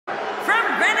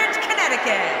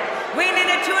undefeated, weighing in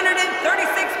at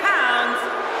 236 pounds,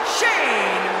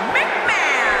 Shane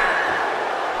McMahon.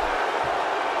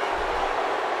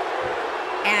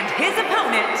 And his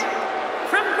opponent,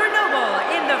 from Grenoble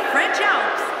in the French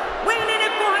Alps, weighing in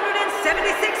at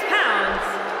 476 pounds,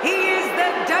 he is the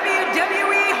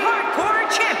WWE Hardcore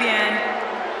Champion,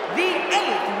 the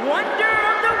 8th Wonder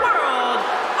of the World,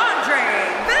 Andre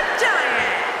the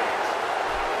Giant.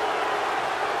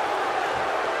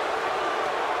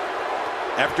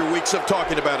 After weeks of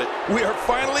talking about it, we are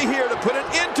finally here to put an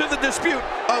end to the dispute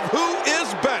of who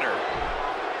is better.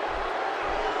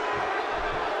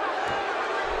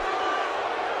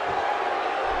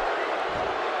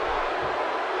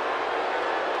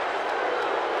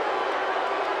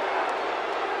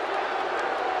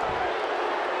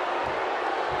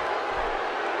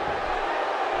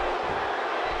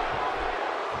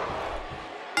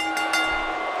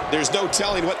 There's no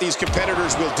telling what these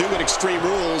competitors will do in Extreme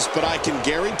Rules, but I can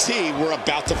guarantee we're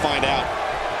about to find out.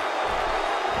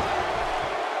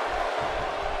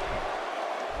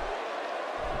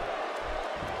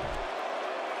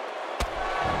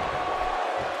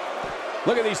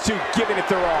 Look at these two giving it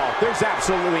their all. There's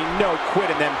absolutely no quit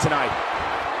in them tonight.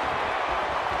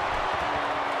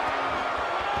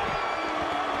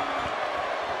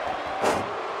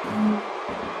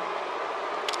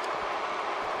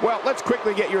 Well, let's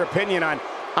quickly get your opinion on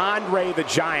Andre the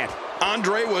Giant.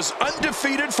 Andre was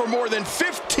undefeated for more than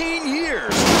 15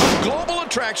 years, a global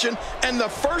attraction, and the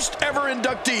first ever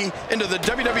inductee into the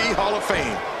WWE Hall of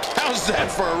Fame. How's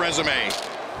that for a resume?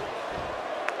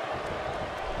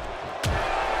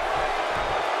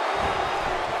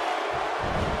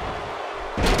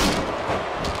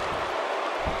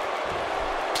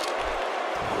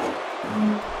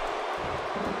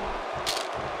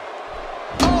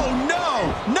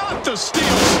 Not the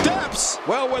steel steps.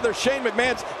 Well, whether Shane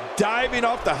McMahon's diving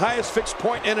off the highest fixed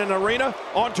point in an arena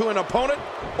onto an opponent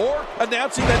or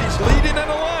announcing that he's leading an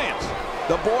alliance,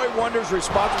 the boy wonder's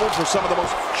responsible for some of the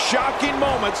most shocking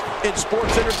moments in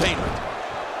sports entertainment.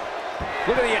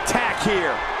 Look at the attack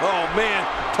here. Oh, man,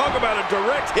 talk about a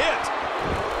direct hit.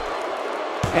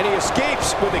 And he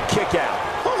escapes with a kick out.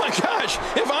 Oh, my gosh,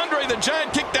 if Andre the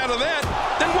Giant kicked out of that,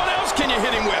 then what else can you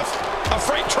hit him with? A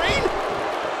freight train?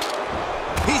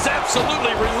 He's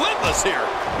absolutely relentless here.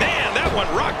 Man, that one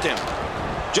rocked him.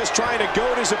 Just trying to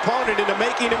goad his opponent into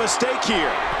making a mistake here.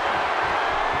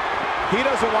 He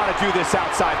doesn't want to do this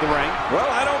outside the ring. Well,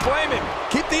 I don't blame him.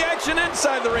 Keep the action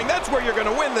inside the ring. That's where you're going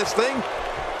to win this thing.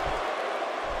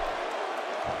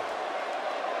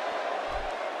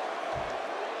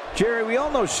 Jerry, we all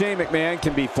know Shane McMahon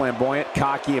can be flamboyant,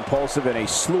 cocky, impulsive, and a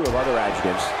slew of other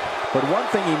adjectives. But one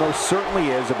thing he most certainly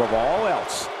is, above all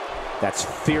else, that's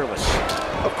fearless.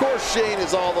 Of course, Shane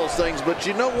is all those things, but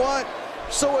you know what?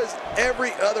 So is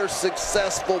every other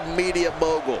successful media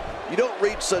mogul. You don't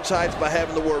reach such heights by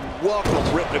having the word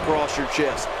welcome written across your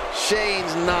chest.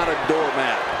 Shane's not a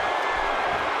doormat.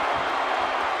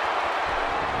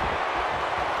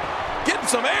 Getting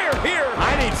some air here.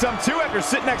 I need some too after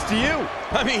sitting next to you.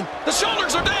 I mean, the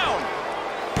shoulders are down.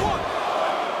 1,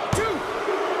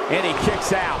 2. And he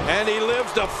kicks out. And he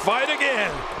lives to fight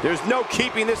again. There's no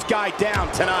keeping this guy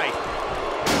down tonight.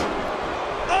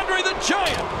 Andre the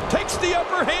Giant takes the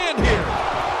upper hand here.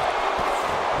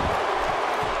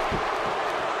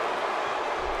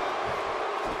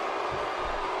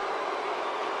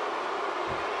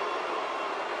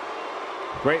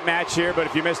 Great match here, but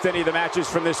if you missed any of the matches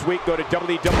from this week, go to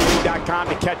WWE.com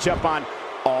to catch up on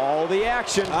all the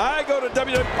action. I go to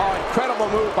WWE. Oh, incredible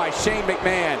move by Shane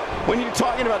McMahon. When you're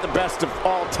talking about the best of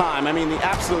all time, I mean the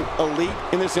absolute elite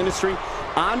in this industry,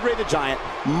 Andre the Giant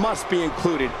must be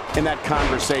included in that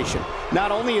conversation.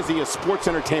 Not only is he a sports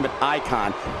entertainment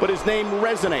icon, but his name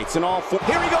resonates in all four.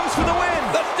 Here he goes for the win.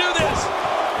 Let's do this.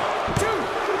 2.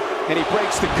 And he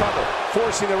breaks the cover,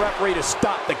 forcing the referee to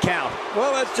stop the count.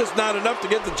 Well, that's just not enough to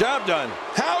get the job done.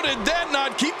 How did that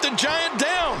not keep the Giant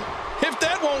down? If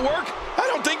that won't work, I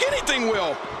don't think anything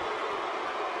will.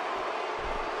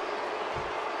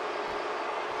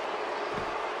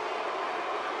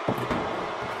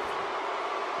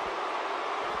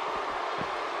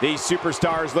 These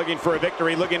superstars looking for a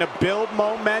victory, looking to build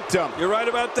momentum. You're right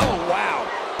about that. Oh, wow.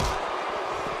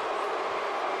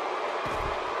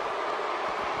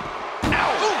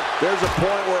 There's a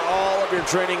point where all of your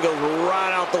training goes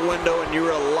right out the window and you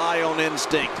rely on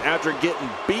instinct. After getting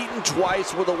beaten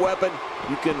twice with a weapon,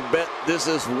 you can bet this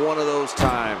is one of those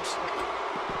times.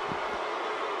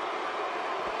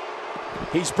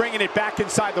 He's bringing it back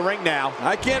inside the ring now.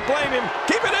 I can't blame him.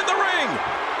 Keep it in the ring.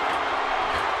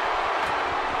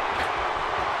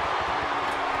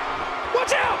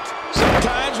 Watch out!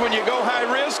 Sometimes when you go high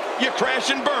risk, you crash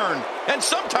and burn. And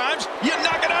sometimes you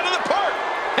knock it out of the park.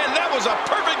 And that was a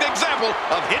perfect example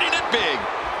of hitting it big.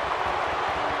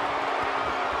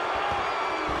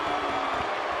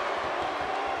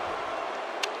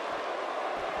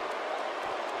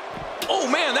 Oh,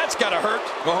 man, that's got to hurt.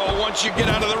 Oh, once you get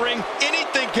out of the ring,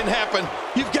 anything can happen.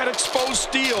 You've got exposed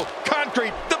steel,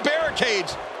 concrete, the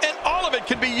barricades, and all of it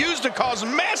can be used to cause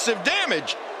massive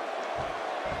damage.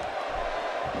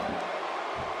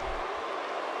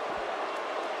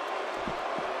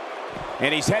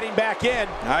 And he's heading back in.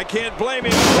 I can't blame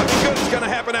him. Nothing good is going to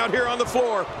happen out here on the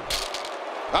floor.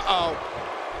 Uh-oh.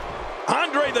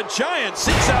 Andre the Giant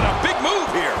seeks out a big move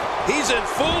here. He's in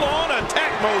full-on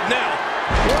attack mode now.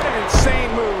 What an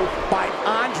insane move by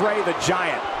Andre the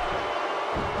Giant.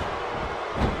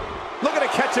 Looking to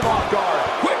catch him off guard.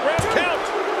 Quick ref count.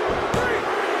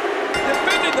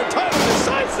 Defending the title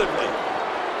decisively.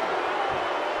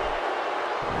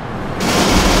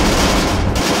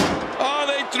 Oh,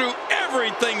 they threw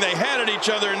everything they had at each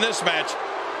other in this match.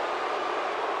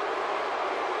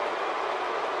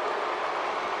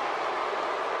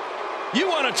 You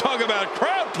want to talk about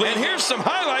crowd pleasing? And here's some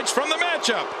highlights from the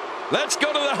matchup. Let's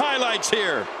go to the highlights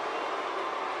here.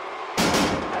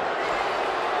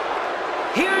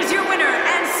 Here's your winner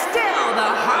and still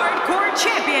the hardcore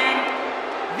champion,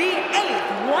 the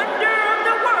 8th wonder of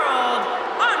the world,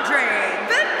 Andre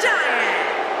the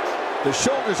Giant. The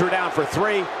shoulders are down for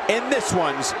 3, and this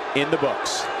one's in the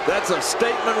books. That's a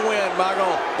statement win,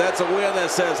 Michael. That's a win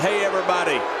that says, hey,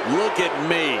 everybody, look at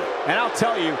me. And I'll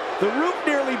tell you, the roof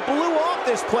nearly blew off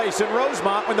this place in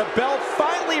Rosemont when the bell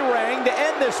finally rang to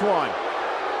end this one.